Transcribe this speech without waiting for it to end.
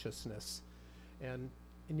consciousness. And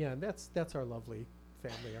yeah, that's our lovely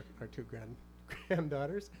family, our two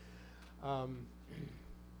granddaughters. Um,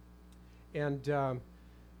 and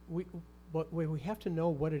we but we have to know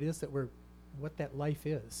what it is what that life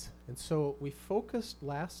is. And so we focused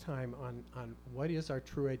last time on what is our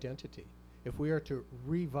true identity. If we are to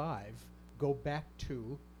revive, go back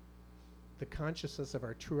to the consciousness of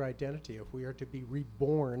our true identity, if we are to be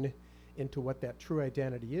reborn into what that true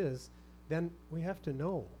identity is, then we have to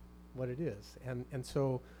know what it is. And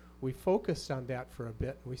so we focused on that for a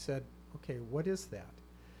bit, and we said, okay, what is that?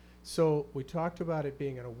 So we talked about it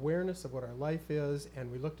being an awareness of what our life is,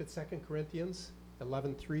 and we looked at 2 Corinthians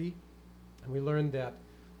 11:3, and we learned that,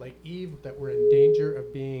 like Eve, that we're in danger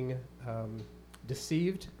of being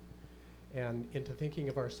deceived and into thinking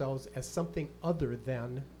of ourselves as something other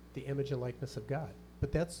than the image and likeness of God.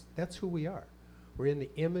 But that's who we are. We're in the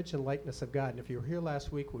image and likeness of God. And if you were here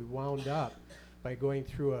last week, we wound up by going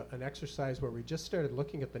through an exercise where we just started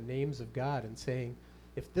looking at the names of God and saying,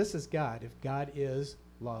 if this is God, if God is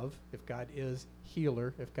love, if God is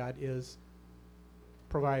healer, if God is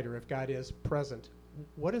provider, if God is present,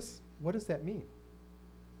 what does that mean?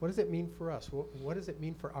 What does it mean for us? What does it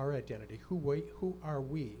mean for our identity? Who are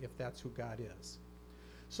we if that's who God is?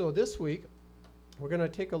 So this week, we're going to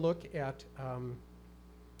take a look at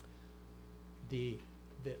the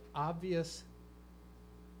obvious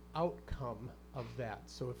outcome of that.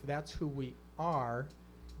 So if that's who we are,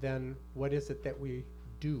 then what is it that we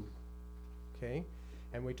do? Okay?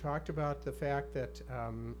 And we talked about the fact that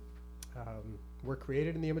we're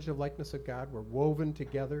created in the image and likeness of God. We're woven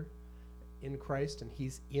together in Christ, and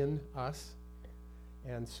He's in us.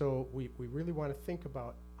 And so we really want to think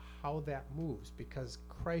about how that moves, because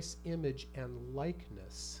Christ's image and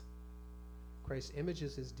likeness, Christ's image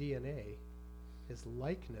is His DNA, His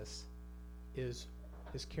likeness is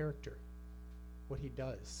His character, what He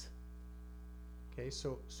does. Okay,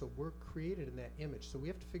 so we're created in that image. So we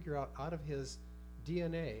have to figure out of His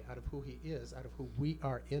DNA, out of who He is, out of who we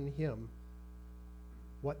are in Him,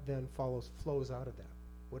 what then flows out of that.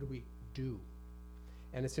 What do we do?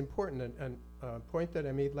 And it's important, and a point that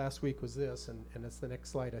I made last week was this, and it's the next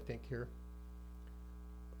slide, I think, here.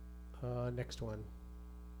 Next one.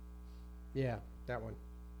 Yeah, that one.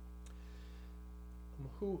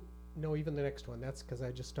 No, even the next one. That's because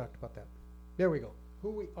I just talked about that. There we go. Who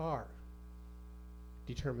we are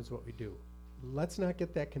determines what we do. Let's not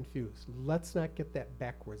get that confused. Let's not get that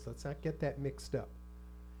backwards. Let's not get that mixed up.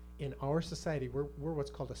 In our society, we're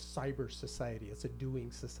what's called a cyber society. It's a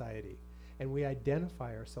doing society. And we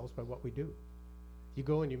identify ourselves by what we do. You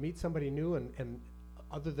go and you meet somebody new, and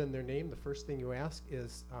other than their name, the first thing you ask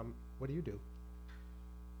is, what do you do?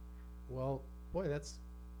 Well, boy, that's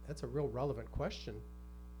a real relevant question.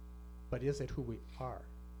 But is it who we are?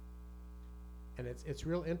 And it's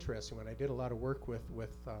real interesting. When I did a lot of work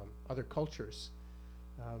with other cultures,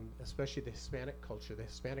 especially the Hispanic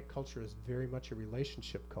culture is very much a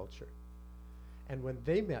relationship culture. And when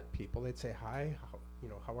they met people, they'd say, hi,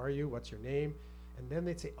 how are you? What's your name? And then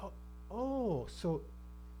they'd say, so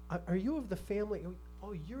are you of the family?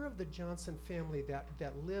 Oh, you're of the Johnson family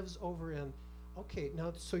that lives over in, okay,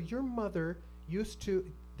 now, so your mother used to,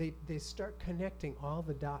 they start connecting all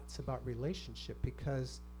the dots about relationship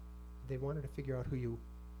because they wanted to figure out who you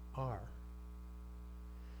are.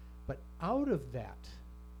 But out of that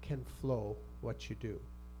can flow what you do.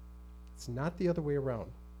 It's not the other way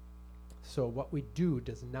around. So what we do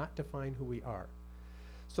does not define who we are.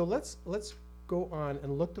 So let's go on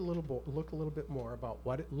and look a little bit more about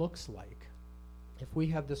what it looks like if we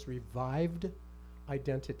have this revived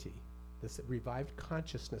identity, this revived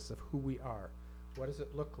consciousness of who we are. What does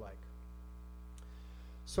it look like?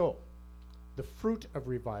 So the fruit of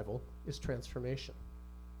revival is transformation.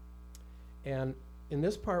 And in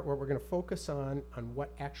this part, what we're going to focus on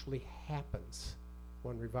what actually happens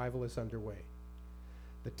when revival is underway.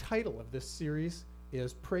 The title of this series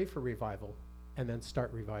is Pray for Revival and then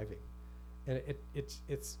Start Reviving. And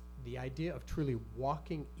it's the idea of truly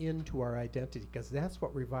walking into our identity, because that's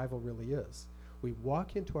what revival really is. We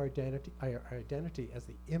walk into our identity as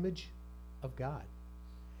the image of God.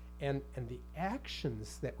 And the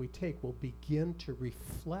actions that we take will begin to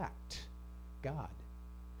reflect God.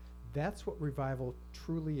 That's what revival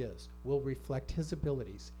truly is. We'll reflect His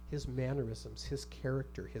abilities, His mannerisms, His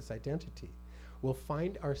character, His identity. We'll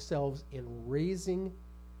find ourselves in raising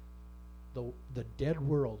the dead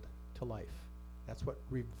world to life. That's what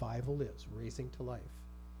revival is, raising to life,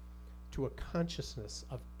 to a consciousness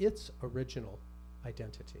of its original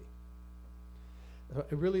identity.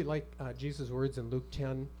 I really like Jesus' words in Luke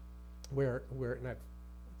 10, where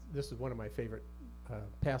this is one of my favorite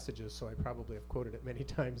passages, so I probably have quoted it many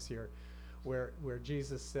times here, where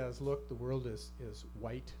Jesus says, look, the world is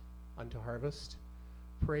white unto harvest.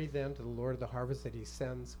 Pray then to the Lord of the harvest that he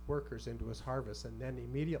sends workers into his harvest. And then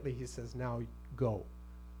immediately he says, now go.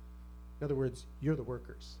 In other words, you're the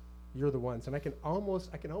workers. You're the ones. And I can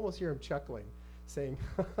almost hear him chuckling, saying,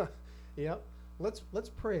 yep, let's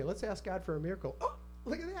pray. Let's ask God for a miracle. Oh,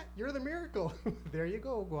 look at that. You're the miracle. There you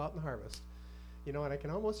go. Go out and harvest. You know, and I can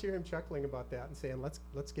almost hear him chuckling about that and saying,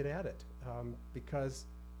 let's get at it. Because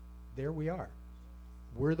there we are.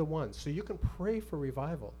 We're the ones. So you can pray for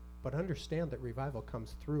revival, but understand that revival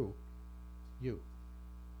comes through you.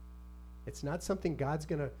 It's not something God's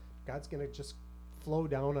gonna just flow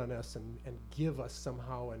down on us and give us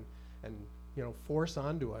somehow and you know, force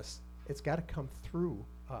onto us. It's got to come through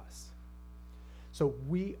us. So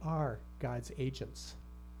we are God's agents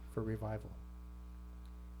for revival.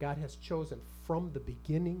 God has chosen from the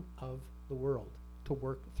beginning of the world to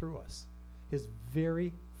work through us. His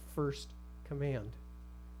very first command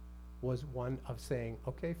was one of saying,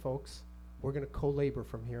 okay, folks, we're going to co-labor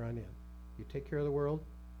from here on in. You take care of the world,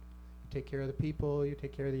 you take care of the people, you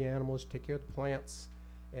take care of the animals, you take care of the plants,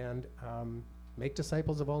 and make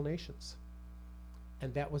disciples of all nations.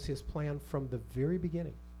 And that was his plan from the very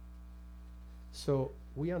beginning. So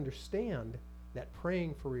we understand that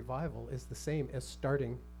praying for revival is the same as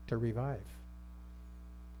starting to revive.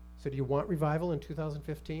 So do you want revival in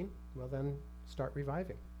 2015? Well, then start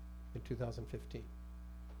reviving in 2015.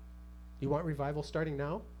 You want revival starting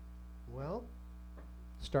now? Well,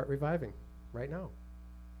 start reviving right now.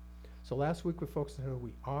 So last week we focused on who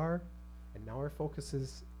we are, and now our focus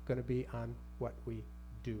is going to be on what we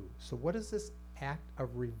do. So what does this act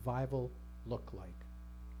of revival look like?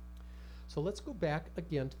 So let's go back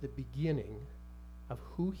again to the beginning of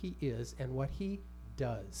who he is and what he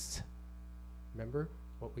does. Remember,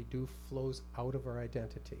 what we do flows out of our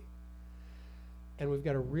identity. And we've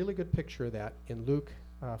got a really good picture of that in Luke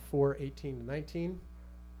 4:18-19.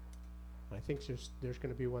 I think there's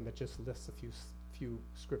going to be one that just lists a few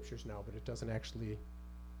scriptures now, but it doesn't actually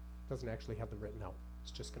have them written out.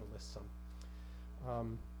 It's just going to list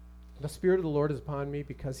some. The Spirit of the Lord is upon me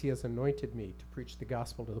because he has anointed me to preach the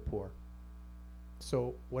gospel to the poor.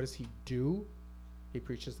 So what does he do? He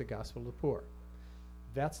preaches the gospel to the poor.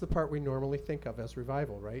 That's the part we normally think of as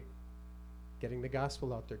revival, right? Getting the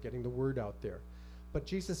gospel out there, getting the word out there. But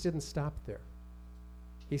Jesus didn't stop there.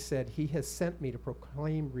 He said, he has sent me to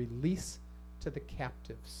proclaim release to the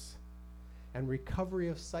captives and recovery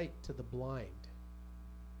of sight to the blind.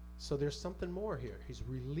 So there's something more here. He's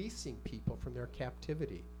releasing people from their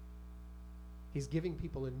captivity. He's giving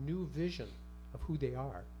people a new vision of who they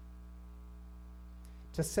are.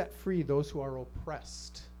 To set free those who are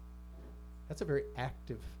oppressed. That's a very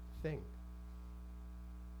active thing.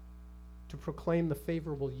 To proclaim the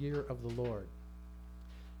favorable year of the Lord.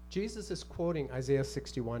 Jesus is quoting Isaiah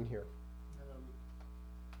 61 here.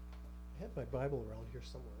 I had my Bible around here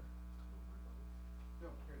somewhere. No,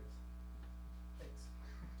 here it is.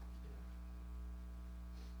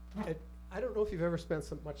 Thanks. I don't know if you've ever spent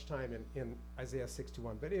so much time in Isaiah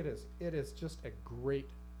 61, but it is just a great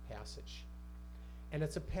passage. And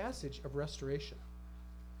it's a passage of restoration.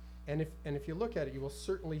 And if you look at it, you will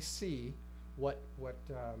certainly see what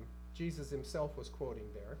Jesus himself was quoting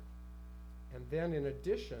there. And then in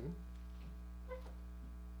addition,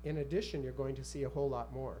 you're going to see a whole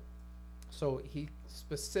lot more. So he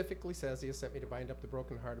specifically says, he has sent me to bind up the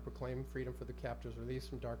brokenhearted, proclaim freedom for the captives, release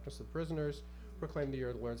from darkness of the prisoners, proclaim the year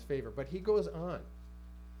of the Lord's favor. But he goes on.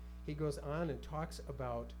 He goes on and talks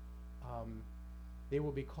about they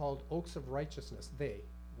will be called oaks of righteousness. They,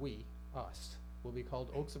 we, us, will be called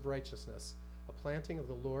oaks of righteousness, a planting of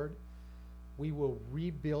the Lord. We will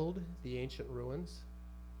rebuild the ancient ruins.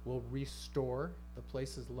 We'll restore the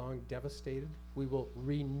places long devastated. We will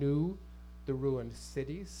renew the ruined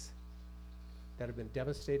cities that have been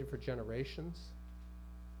devastated for generations.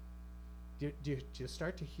 Do you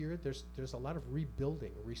start to hear? There's a lot of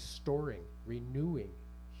rebuilding, restoring, renewing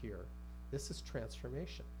here. This is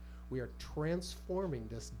transformation. We are transforming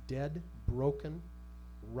this dead, broken,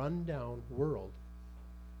 run-down world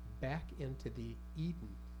back into the Eden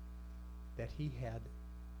that he had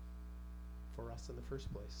for us in the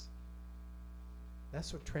first place.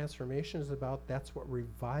 That's what transformation is about. That's what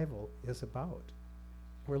revival is about.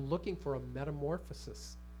 We're looking for a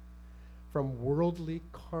metamorphosis from worldly,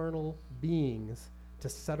 carnal beings to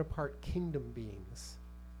set-apart kingdom beings.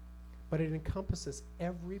 But it encompasses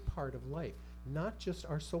every part of life, not just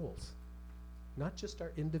our souls, not just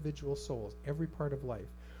our individual souls, every part of life.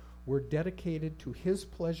 We're dedicated to his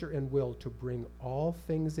pleasure and will to bring all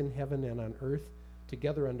things in heaven and on earth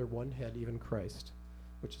together under one head, even Christ.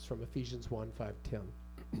 which is from Ephesians 1, 5, 10.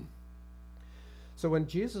 So when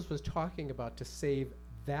Jesus was talking about to save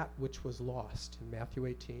that which was lost in Matthew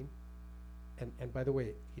 18, and by the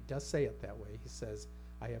way, he does say it that way. He says,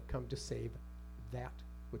 I have come to save that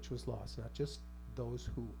which was lost, not just those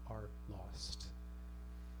who are lost.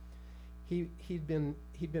 He'd been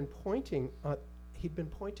pointing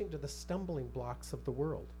to the stumbling blocks of the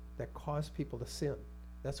world that cause people to sin.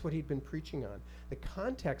 That's what he'd been preaching on. The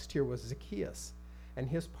context here was Zacchaeus and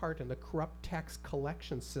his part in the corrupt tax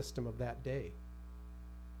collection system of that day.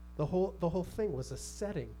 The whole thing was a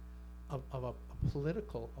setting of a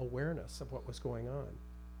political awareness of what was going on.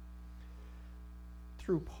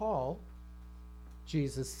 Through Paul,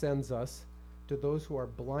 Jesus sends us to those who are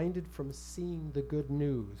blinded from seeing the good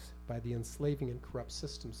news by the enslaving and corrupt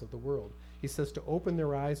systems of the world. He says to open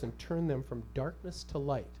their eyes and turn them from darkness to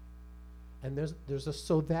light. And there's a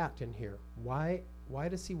so that in here. Why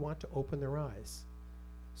does he want to open their eyes?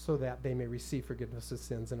 So that they may receive forgiveness of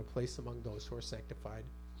sins and a place among those who are sanctified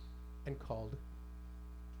and called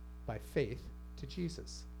by faith to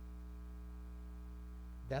Jesus.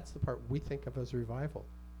 That's the part we think of as revival.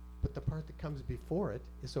 But the part that comes before it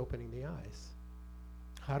is opening the eyes.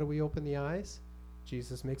 How do we open the eyes?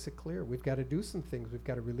 Jesus makes it clear. We've got to do some things. We've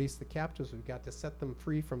got to release the captives. We've got to set them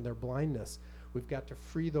free from their blindness. We've got to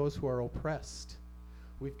free those who are oppressed.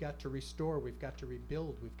 We've got to restore. We've got to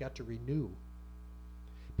rebuild. We've got to renew.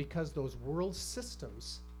 Because those world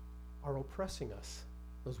systems are oppressing us.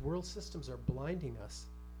 Those world systems are blinding us.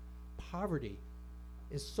 Poverty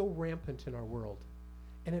is so rampant in our world,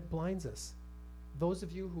 and it blinds us. Those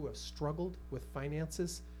of you who have struggled with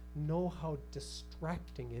finances know how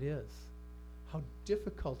distracting it is, how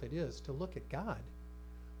difficult it is to look at God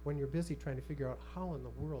when you're busy trying to figure out how in the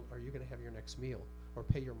world are you going to have your next meal, or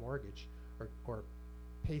pay your mortgage, or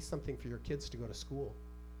pay something for your kids to go to school.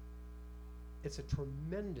 It's a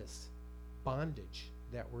tremendous bondage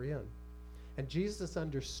that we're in. And Jesus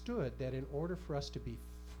understood that in order for us to be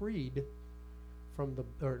freed from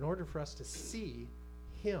or in order for us to see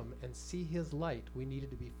him and see his light, we needed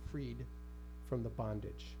to be freed from the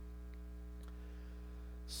bondage.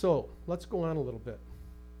 So let's go on a little bit.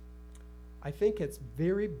 I think it's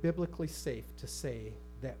very biblically safe to say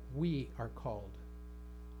that we are called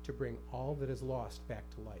to bring all that is lost back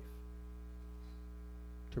to life,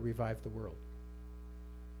 to revive the world,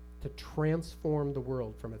 to transform the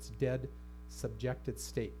world from its dead, subjected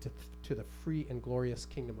state to the free and glorious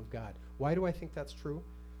kingdom of God. Why do I think that's true?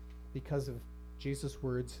 Because of Jesus'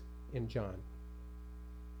 words in John.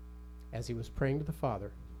 As he was praying to the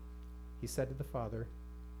Father, he said to the Father,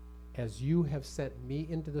 as you have sent me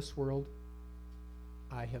into this world,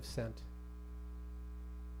 I have sent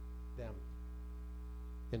them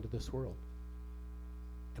into this world.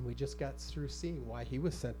 And we just got through seeing why he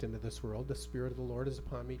was sent into this world. The Spirit of the Lord is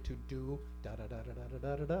upon me to do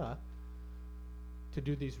da-da-da-da-da-da-da-da, to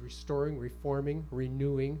do these restoring, reforming,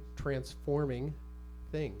 renewing, transforming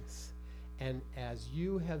things. And as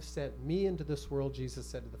you have sent me into this world, Jesus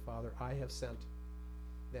said to the Father, I have sent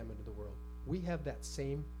them into the world. We have that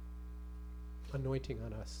same anointing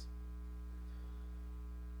on us.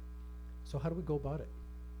 So how do we go about it?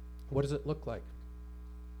 What does it look like?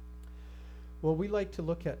 Well, we like to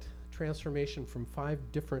look at transformation from 5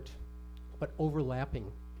 different but overlapping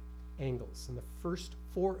angles. And the first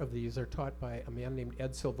 4 of these are taught by a man named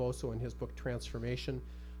Ed Silvoso in his book Transformation,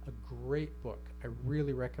 a great book. I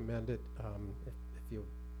really recommend it. If you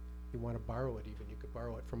want to borrow it even, you could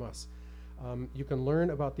borrow it from us. You can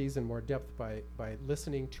learn about these in more depth by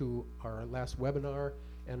listening to our last webinar.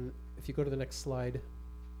 And if you go to the next slide,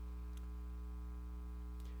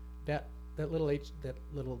 that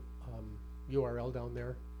little URL down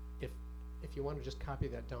there, if you want to just copy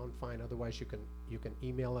that down, fine. Otherwise, you can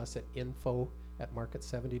email us at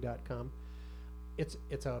info@market70.com. It's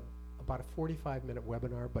about a 45-minute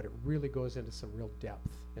webinar, but it really goes into some real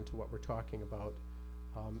depth into what we're talking about,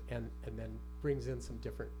 and then brings in some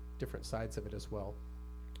different sides of it as well.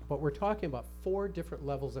 But we're talking about 4 different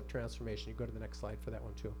levels of transformation. You go to the next slide for that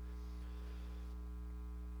one too.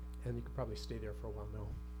 And you could probably stay there for a while now.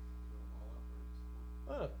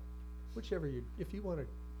 Whichever if you want to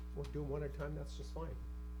do them one at a time, that's just fine.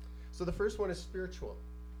 So the first one is spiritual.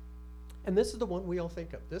 And this is the one we all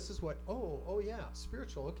think of. This is what, oh yeah,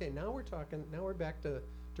 spiritual. Okay, now we're back to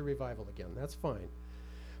revival again. That's fine.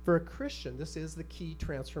 For a Christian, this is the key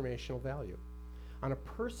transformational value. On a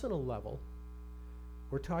personal level,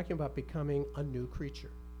 we're talking about becoming a new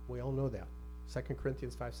creature. We all know that. 2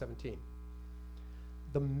 Corinthians 5:17.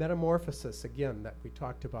 The metamorphosis, again, that we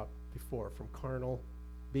talked about before, from carnal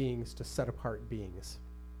beings to set-apart beings.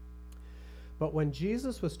 But when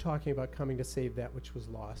Jesus was talking about coming to save that which was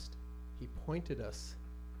lost, he pointed us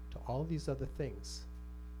to all these other things.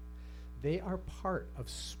 They are part of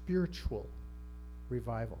spiritual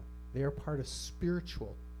revival. They are part of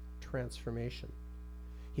spiritual transformation.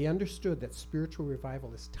 He understood that spiritual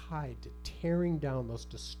revival is tied to tearing down those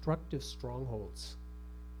destructive strongholds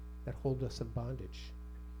that hold us in bondage.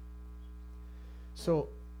 So,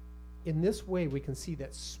 in this way, we can see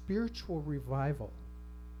that spiritual revival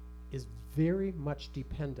is very much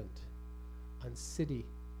dependent on city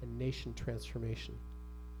and nation transformation,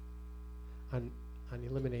 on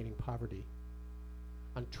eliminating poverty,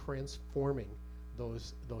 on transforming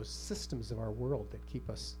those systems of our world that keep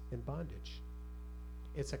us in bondage.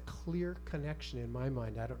 It's a clear connection in my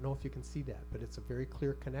mind. I don't know if you can see that, but it's a very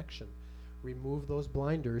clear connection. Remove those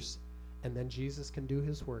blinders, and then Jesus can do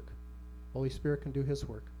his work. Holy Spirit can do his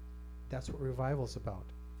work. That's what revival's about.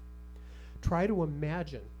 Try to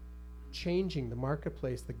imagine changing the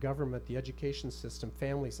marketplace, the government, the education system,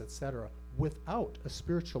 families, etc., without a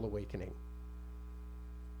spiritual awakening,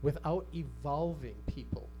 without evolving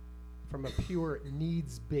people from a pure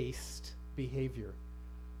needs-based behavior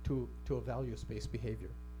to a values-based behavior.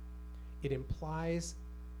 It implies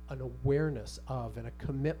an awareness of and a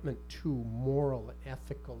commitment to moral and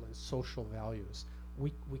ethical and social values.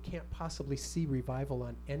 We can't possibly see revival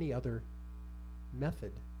on any other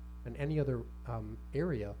method, in any other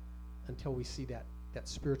area, until we see that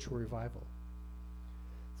spiritual revival.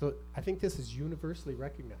 So I think this is universally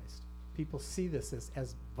recognized. People see this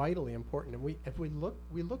as vitally important, and we look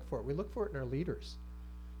for it. We look for it in our leaders.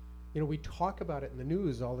 You know, we talk about it in the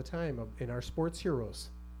news all the time, in our sports heroes,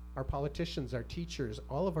 our politicians, our teachers,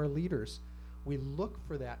 all of our leaders. We look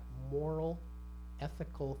for that moral,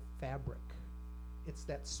 ethical fabric. It's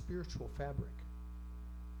that spiritual fabric.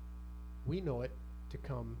 We know it to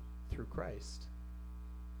come through Christ,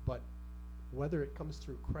 but whether it comes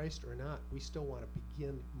through Christ or not, we still want to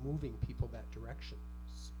begin moving people that direction,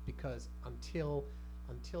 because until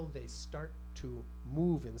they start to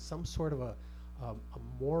move in some sort of a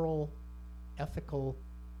moral, ethical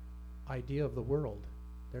idea of the world,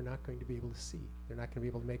 they're not going to be able to see. They're not going to be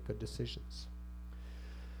able to make good decisions.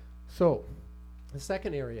 So, the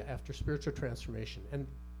second area after spiritual transformation, and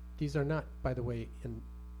these are not, by the way, in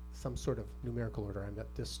some sort of numerical order,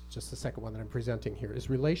 just the second one that I'm presenting here, is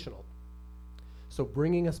relational. So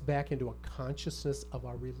bringing us back into a consciousness of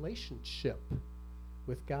our relationship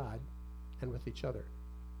with God and with each other.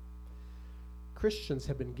 Christians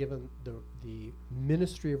have been given the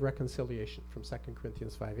ministry of reconciliation from 2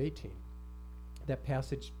 Corinthians 5:18. That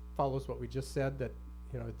passage follows what we just said, that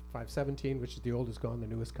 5:17, which is the old is gone, the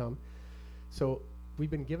new has come. So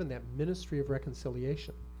we've been given that ministry of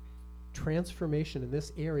reconciliation. Transformation in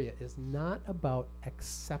this area is not about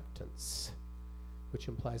acceptance, which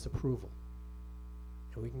implies approval.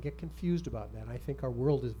 And we can get confused about that. I think our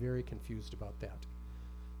world is very confused about that.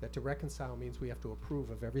 That to reconcile means we have to approve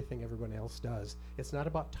of everything everyone else does. It's not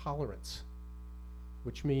about tolerance,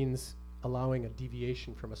 which means allowing a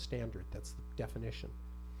deviation from a standard. That's the definition.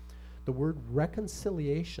 The word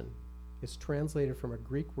reconciliation is translated from a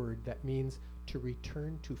Greek word that means to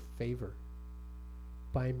return to favor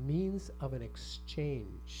by means of an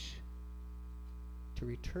exchange. To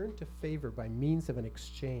return to favor by means of an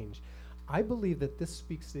exchange. I believe that this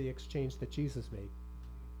speaks to the exchange that Jesus made,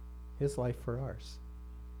 his life for ours.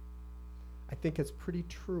 I think it's pretty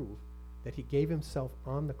true that he gave himself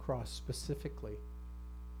on the cross specifically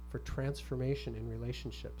for transformation in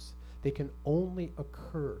relationships. They can only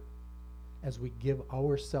occur as we give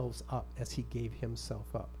ourselves up as he gave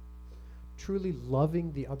himself up. Truly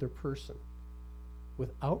loving the other person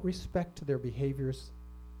without respect to their behaviors,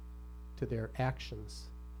 to their actions.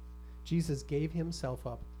 Jesus gave himself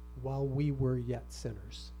up while we were yet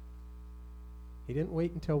sinners. He didn't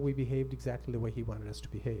wait until we behaved exactly the way he wanted us to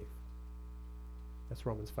behave. That's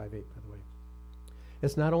Romans 5:8, by the way.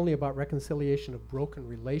 It's not only about reconciliation of broken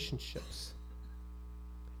relationships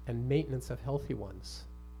and maintenance of healthy ones,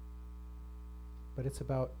 but it's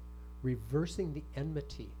about reversing the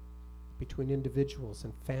enmity between individuals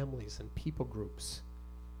and families and people groups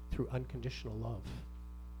through unconditional love,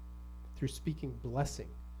 through speaking blessing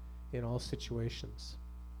in all situations.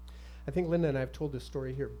 I think Linda and I have told this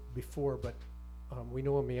story here before, but we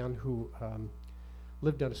know a man who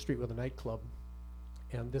lived down the street with a nightclub,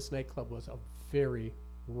 and this nightclub was a very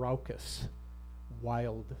raucous,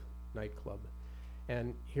 wild nightclub.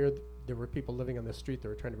 And here there were people living on the street that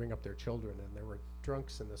were trying to bring up their children, and there were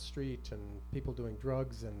drunks in the street and people doing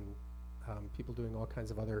drugs and people doing all kinds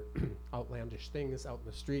of other outlandish things out in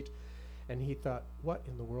the street. And he thought, what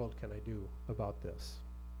in the world can I do about this?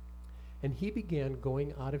 And he began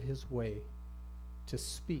going out of his way to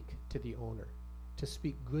speak to the owner, to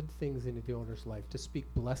speak good things into the owner's life, to speak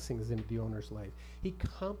blessings into the owner's life. He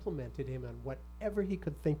complimented him on whatever he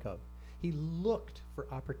could think of. He looked for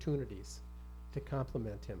opportunities to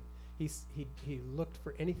compliment him. He looked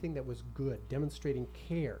for anything that was good, demonstrating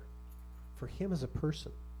care for him as a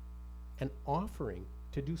person, and offering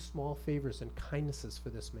to do small favors and kindnesses for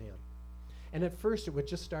this man. And at first it would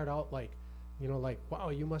just start out like, wow,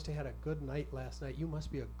 you must have had a good night last night. You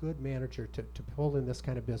must be a good manager to pull in this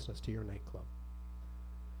kind of business to your nightclub.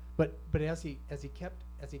 But as he kept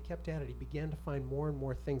at it, he began to find more and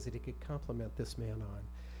more things that he could compliment this man on.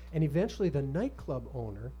 And eventually the nightclub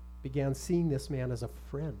owner began seeing this man as a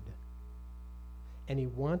friend. And he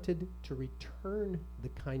wanted to return the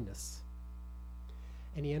kindness.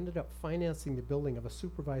 And he ended up financing the building of a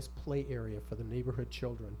supervised play area for the neighborhood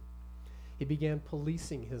children. He began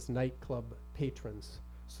policing his nightclub patrons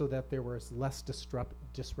so that there was less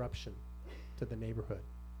disruption to the neighborhood.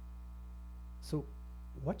 So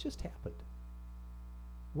what just happened?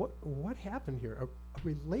 What happened here? A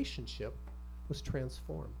relationship was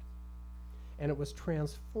transformed. And it was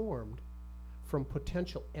transformed from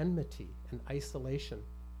potential enmity and isolation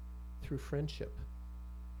through friendship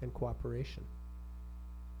and cooperation,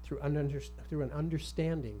 through an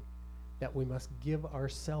understanding that we must give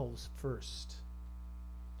ourselves first.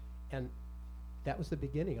 And that was the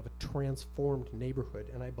beginning of a transformed neighborhood.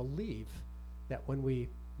 And I believe that when we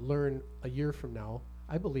learn a year from now,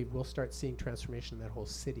 I believe we'll start seeing transformation in that whole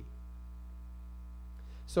city.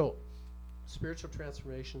 So, spiritual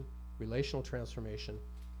transformation, relational transformation,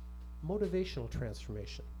 motivational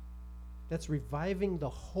transformation. That's reviving the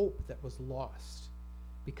hope that was lost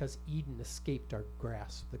because Eden escaped our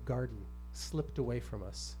grasp. The garden slipped away from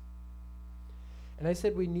us. And I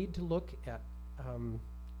said we need to look at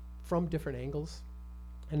from different angles.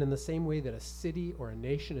 And in the same way that a city or a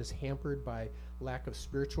nation is hampered by lack of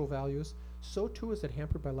spiritual values, so too is it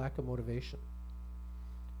hampered by lack of motivation.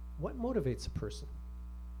 What motivates a person?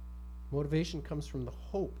 Motivation comes from the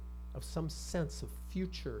hope of some sense of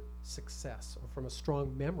future success, or from a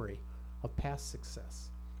strong memory of past success,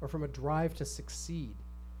 or from a drive to succeed.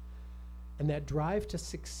 And that drive to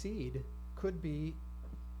succeed could be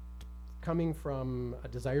coming from a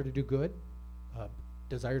desire to do good, a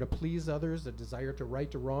desire to please others, a desire to right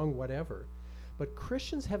to wrong, whatever. But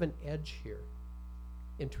Christians have an edge here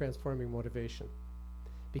in transforming motivation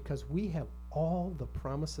because we have all the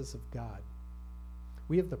promises of God.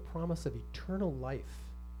 We have the promise of eternal life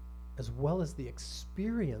as well as the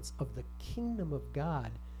experience of the kingdom of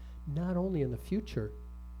God, not only in the future,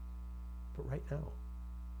 but right now,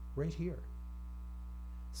 right here.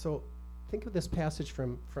 So think of this passage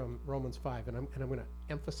from Romans 5, and I'm going to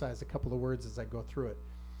emphasize a couple of words as I go through it.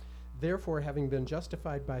 Therefore, having been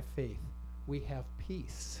justified by faith, we have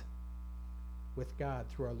peace with God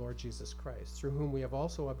through our Lord Jesus Christ, through whom we have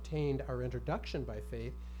also obtained our introduction by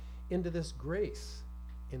faith into this grace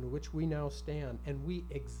in which we now stand, and we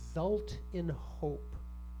exult in hope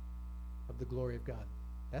of the glory of God.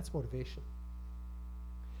 That's motivation.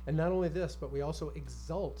 And not only this, but we also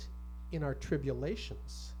exult in our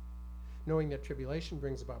tribulations, knowing that tribulation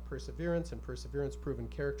brings about perseverance, and perseverance, proven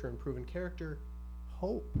character, and proven character,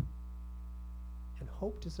 hope. And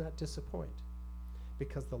hope does not disappoint,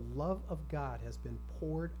 because the love of God has been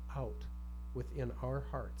poured out within our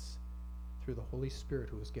hearts through the Holy Spirit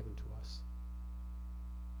who is given to us.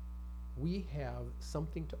 We have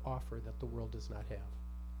something to offer that the world does not have.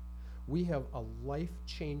 We have a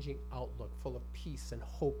life-changing outlook full of peace and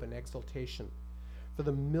hope and exultation. For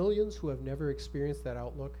the millions who have never experienced that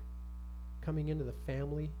outlook, coming into the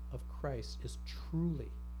family of Christ is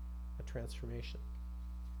truly a transformation.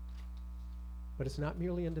 But it's not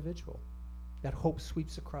merely individual. That hope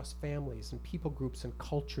sweeps across families and people groups and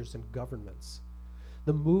cultures and governments.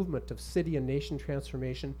 The movement of city and nation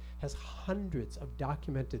transformation has hundreds of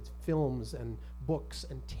documented films and books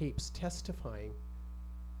and tapes testifying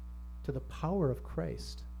to the power of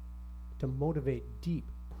Christ to motivate deep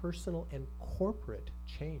personal and corporate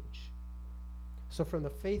change. So from the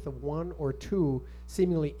faith of one or two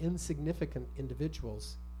seemingly insignificant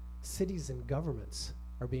individuals, cities and governments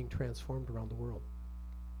are being transformed around the world.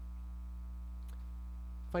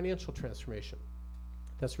 Financial transformation.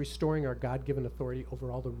 That's restoring our God-given authority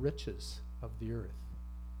over all the riches of the earth.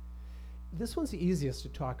 This one's the easiest to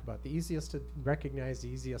talk about, the easiest to recognize, the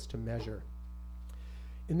easiest to measure.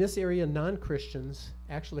 In this area, non-Christians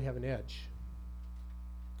actually have an edge,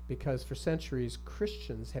 because for centuries,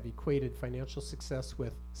 Christians have equated financial success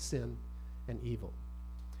with sin and evil.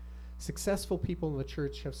 Successful people in the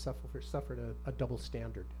church have suffered a double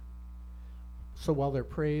standard. So while they're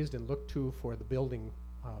praised and looked to for the building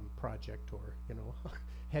project, or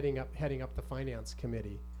heading up the finance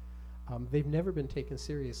committee. They've never been taken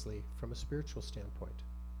seriously from a spiritual standpoint.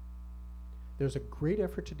 There's a great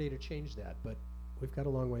effort today to change that, but we've got a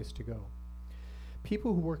long ways to go.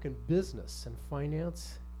 People who work in business and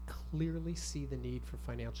finance clearly see the need for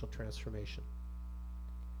financial transformation.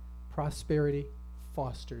 Prosperity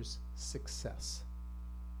fosters success.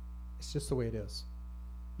 It's just the way it is.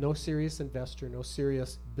 No serious investor, no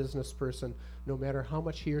serious business person, no matter how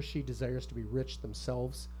much he or she desires to be rich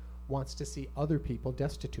themselves, wants to see other people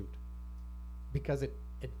destitute, because it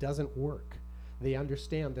doesn't work. They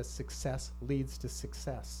understand that success leads to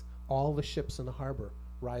success. All the ships in the harbor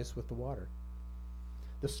rise with the water.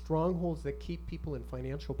 The strongholds that keep people in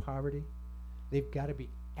financial poverty, they've got to be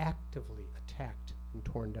actively attacked and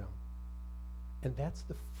torn down. And that's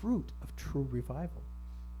the fruit of true revival.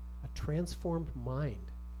 A transformed mind,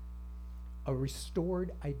 a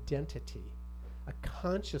restored identity, a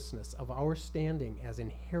consciousness of our standing as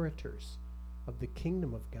inheritors of the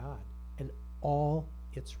kingdom of God and all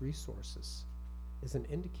its resources is an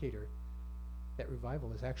indicator that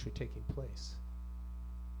revival is actually taking place.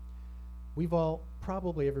 We've all,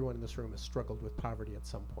 probably everyone in this room, has struggled with poverty at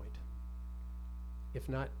some point. If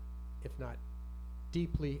not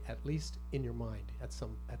deeply, at least in your mind at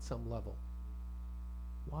some level.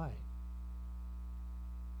 Why?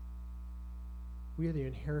 We are the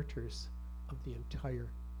inheritors of the entire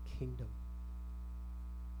kingdom.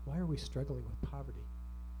 Why are we struggling with poverty?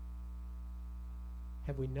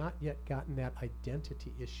 Have we not yet gotten that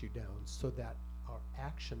identity issue down so that our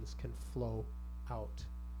actions can flow out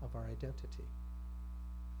of our identity?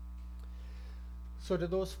 So to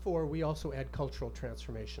those four, we also add cultural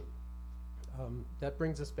transformation. That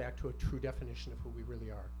brings us back to a true definition of who we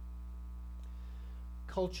really are.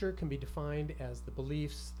 Culture can be defined as the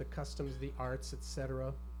beliefs, the customs, the arts,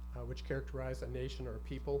 etc., which characterize a nation or a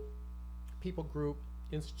people group,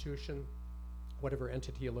 institution, whatever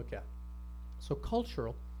entity you look at. So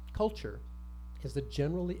culture is the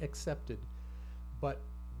generally accepted but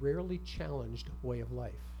rarely challenged way of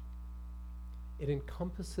life. It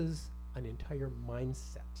encompasses an entire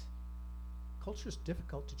mindset. Culture is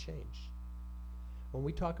difficult to change. When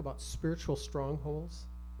we talk about spiritual strongholds,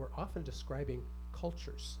 we're often describing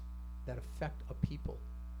cultures that affect a people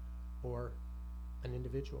or an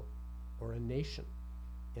individual or a nation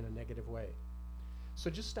in a negative way. So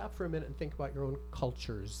just stop for a minute and think about your own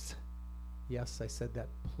cultures. Yes, I said that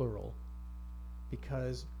plural,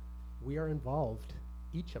 because we are involved,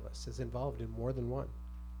 each of us is involved in more than one.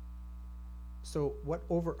 So what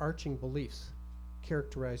overarching beliefs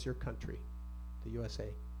characterize your country, the USA,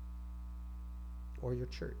 or your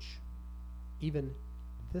church, even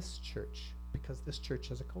this church, because this church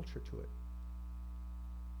has a culture to it?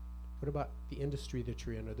 What about the industry that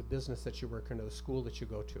you're in, or the business that you work in, or the school that you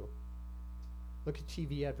go to? Look at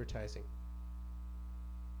TV advertising.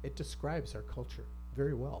 It describes our culture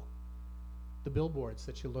very well. The billboards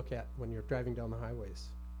that you look at when you're driving down the highways.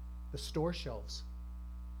 The store shelves.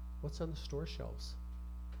 What's on the store shelves?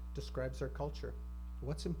 Describes our culture.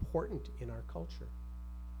 What's important in our culture?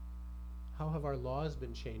 How have our laws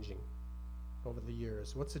been changing over the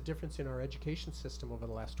years? What's the difference in our education system over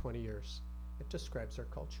the last 20 years? It describes our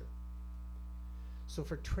culture. So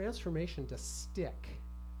for transformation to stick,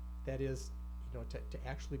 that is, to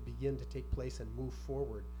actually begin to take place and move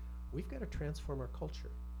forward, we've got to transform our culture.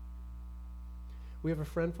 We have a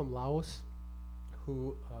friend from Laos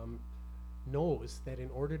who knows that in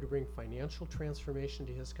order to bring financial transformation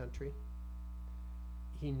to his country,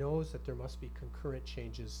 he knows that there must be concurrent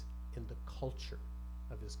changes in the culture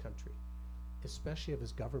of his country, especially of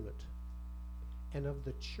his government and of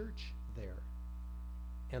the church there,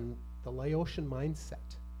 and the Laotian mindset.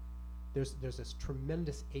 There's this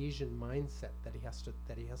tremendous Asian mindset that he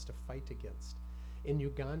has to fight against. In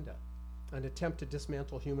Uganda, an attempt to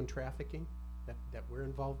dismantle human trafficking that we're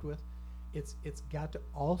involved with, it's got to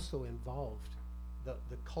also involve the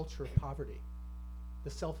culture of poverty, the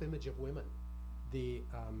self-image of women, the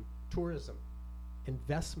tourism,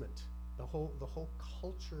 investment, the whole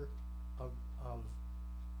culture of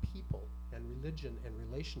people and religion and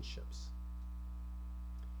relationships.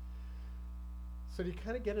 So to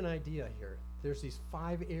kind of get an idea here, there's these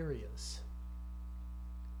 5 areas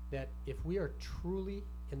that if we are truly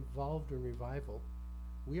involved in revival,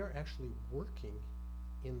 we are actually working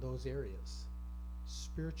in those areas: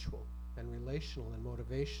 spiritual and relational and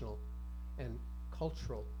motivational and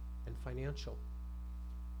cultural and financial.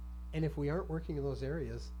 And if we aren't working in those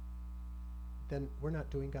areas, then we're not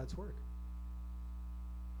doing God's work.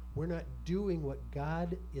 We're not doing what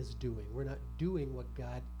God is doing. We're not doing what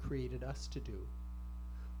God created us to do.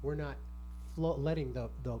 We're not letting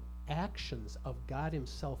the actions of God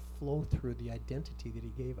himself flow through the identity that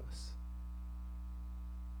he gave us.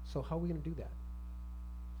 So how are we going to do that?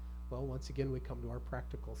 Well, once again, we come to our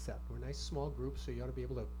practical set. We're a nice small group, so you ought to be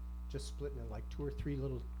able to just split into like 2 or 3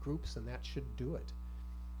 little groups, and that should do it.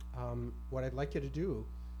 What I'd like you to do,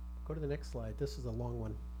 go to the next slide. This is a long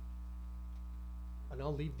one. And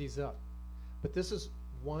I'll leave these up. But this is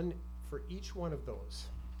one for each one of those.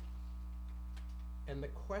 And the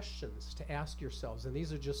questions to ask yourselves, and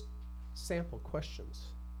these are just sample questions.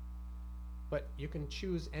 But you can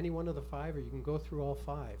choose any one of the 5, or you can go through all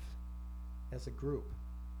 5 as a group.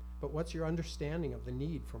 But what's your understanding of the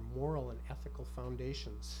need for moral and ethical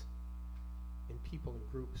foundations in people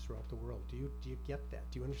and groups throughout the world? Do you get that?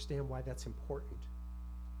 Do you understand why that's important?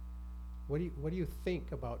 What do you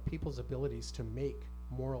think about people's abilities to make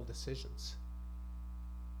moral decisions?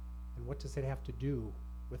 And what does it have to do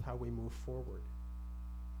with how we move forward?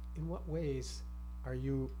 In what ways are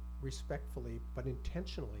you respectfully but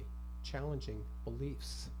intentionally challenging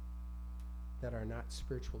beliefs that are not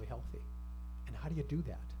spiritually healthy? And how do you do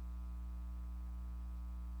that?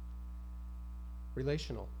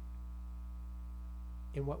 Relational.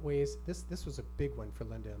 In what ways, this was a big one for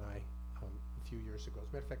Linda and I a few years ago. As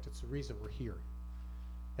a matter of fact, it's the reason we're here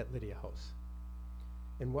at Lydia House.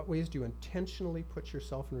 In what ways do you intentionally put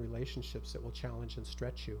yourself in relationships that will challenge and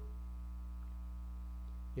stretch you?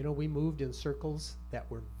 You know, we moved in circles that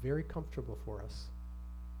were very comfortable for us.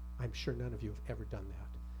 I'm sure none of you have ever done that.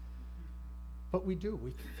 But we do.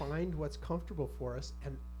 We find what's comfortable for us,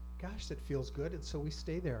 and gosh, that feels good, and so we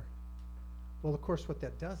stay there. Well, of course, what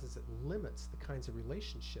that does is it limits the kinds of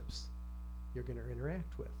relationships you're going to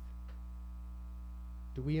interact with.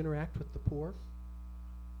 Do we interact with the poor?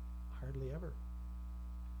 Hardly ever.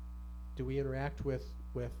 Do we interact with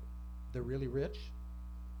the really rich?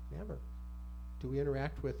 Never. Do we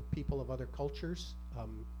interact with people of other cultures,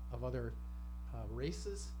 of other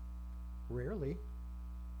races? Rarely.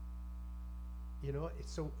 You know,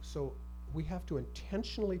 so we have to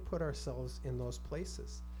intentionally put ourselves in those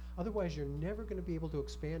places. Otherwise, you're never going to be able to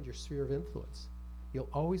expand your sphere of influence. You'll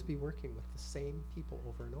always be working with the same people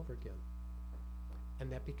over and over again.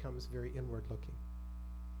 And that becomes very inward looking.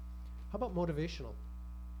 How about motivational?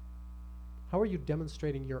 How are you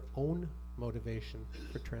demonstrating your own motivation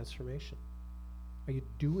for transformation? Are you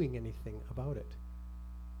doing anything about it?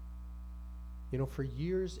 You know, for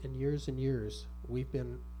years and years and years, we've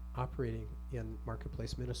been operating in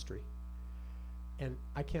marketplace ministry. And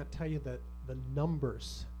I can't tell you the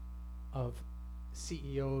numbers of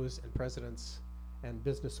CEOs and presidents and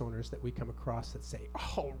business owners that we come across that say,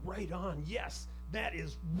 "Oh, right on, yes, that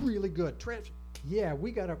is really good. Yeah,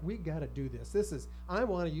 we gotta do this. I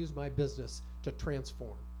want to use my business to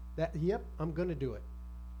transform. Yep, I'm gonna do it."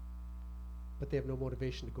 But they have no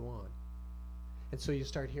motivation to go on. And so you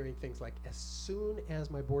start hearing things like, as soon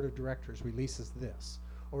as my board of directors releases this,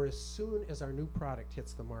 or as soon as our new product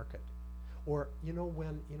hits the market, or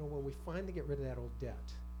when we finally get rid of that old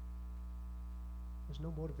debt, there's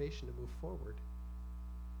no motivation to move forward.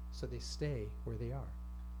 So they stay where they are.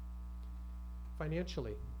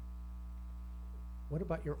 Financially, what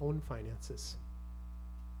about your own finances?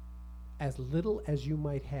 As little as you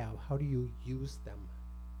might have, how do you use them?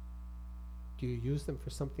 Do you use them for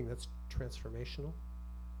something that's transformational,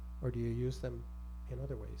 or do you use them in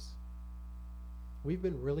other ways? We've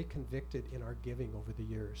been really convicted in our giving over the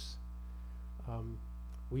years.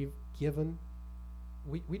 We've given,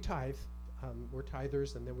 we tithe, we're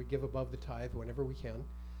tithers, and then we give above the tithe whenever we can.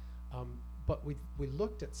 But we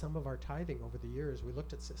looked at some of our tithing over the years. We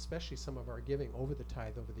looked at especially some of our giving over the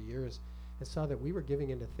tithe over the years, and saw that we were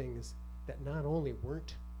giving into things that not only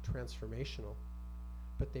weren't transformational,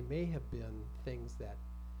 but they may have been things that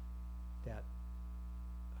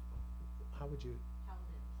how would you? Held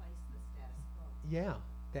in place the status quo. Yeah,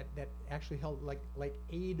 that actually held like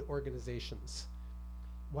aid organizations.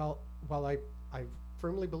 While I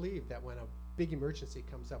firmly believe that when a big emergency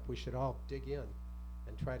comes up, we should all dig in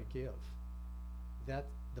and try to give. That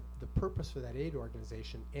the purpose for that aid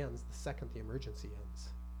organization ends the second the emergency ends.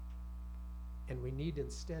 And we need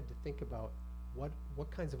instead to think about what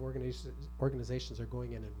kinds of organizations are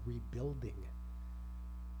going in and rebuilding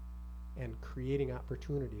and creating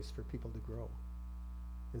opportunities for people to grow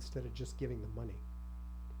instead of just giving them money.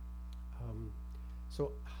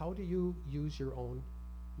 So how do you use your own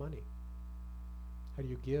money? How do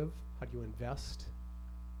you give? How do you invest?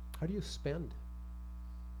 How do you spend?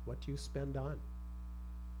 What do you spend on?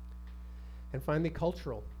 And finally,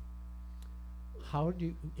 cultural.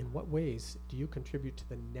 In what ways do you contribute to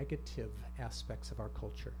the negative aspects of our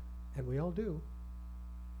culture? And we all do.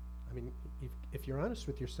 I mean, if you're honest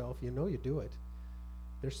with yourself, you know you do it.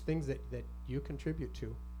 There's things that you contribute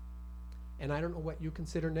to. And I don't know what you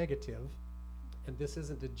consider negative, and this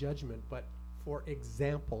isn't a judgment, but for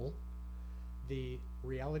example, the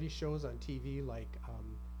reality shows on TV like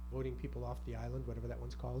voting people off the island, whatever that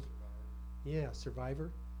one's called. Yeah, Survivor.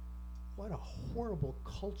 What a horrible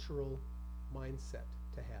cultural mindset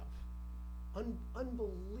to have.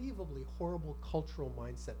 Unbelievably horrible cultural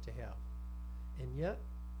mindset to have. And yet,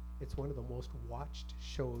 it's one of the most watched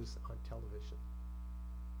shows on television.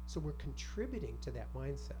 So we're contributing to that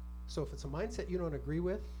mindset. So if it's a mindset you don't agree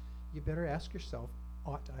with, you better ask yourself,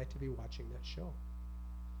 ought I to be watching that show?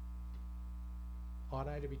 Ought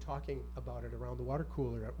I to be talking about it around the water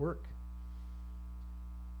cooler at work?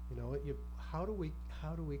 You know, how do we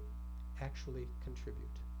actually contribute?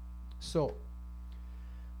 So,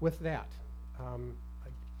 with that,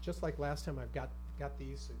 just like last time, I've got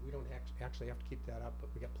these. So we don't actually have to keep that up, but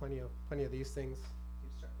we got plenty of these things. You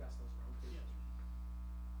start passing those around, please.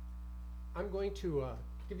 I'm going to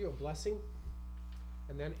give you a blessing,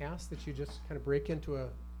 and then ask that you just kind of break into a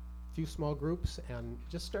few small groups and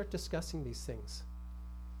just start discussing these things.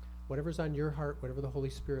 Whatever's on your heart, whatever the Holy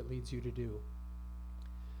Spirit leads you to do.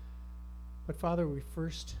 But Father, we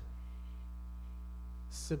first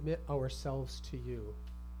submit ourselves to you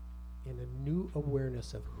in a new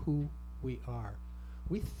awareness of who we are.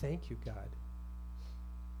 We thank you, God,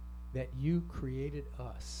 that you created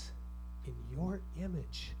us in your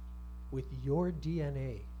image with your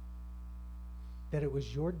DNA, that it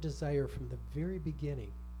was your desire from the very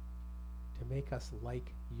beginning to make us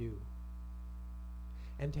like you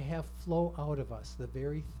and to have flow out of us the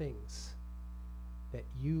very things that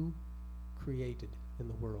you created in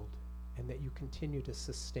the world and that you continue to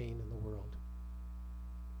sustain in the world.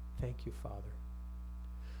 Thank you, Father.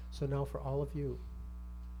 So now for all of you,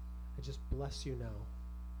 I just bless you now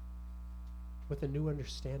with a new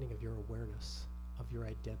understanding of your awareness, of your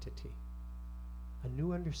identity, a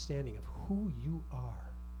new understanding of who you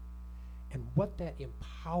are and what that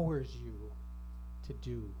empowers you to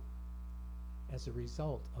do as a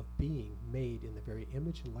result of being made in the very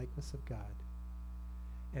image and likeness of God.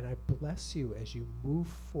 And I bless you as you move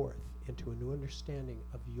forth into a new understanding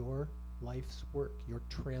of your life's work, your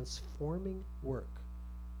transforming work.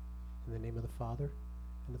 In the name of the Father,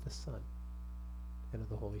 and of the Son, and of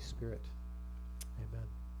the Holy Spirit. Amen.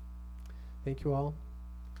 Thank you all.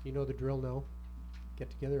 You know the drill now. Get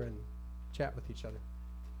together and chat with each other.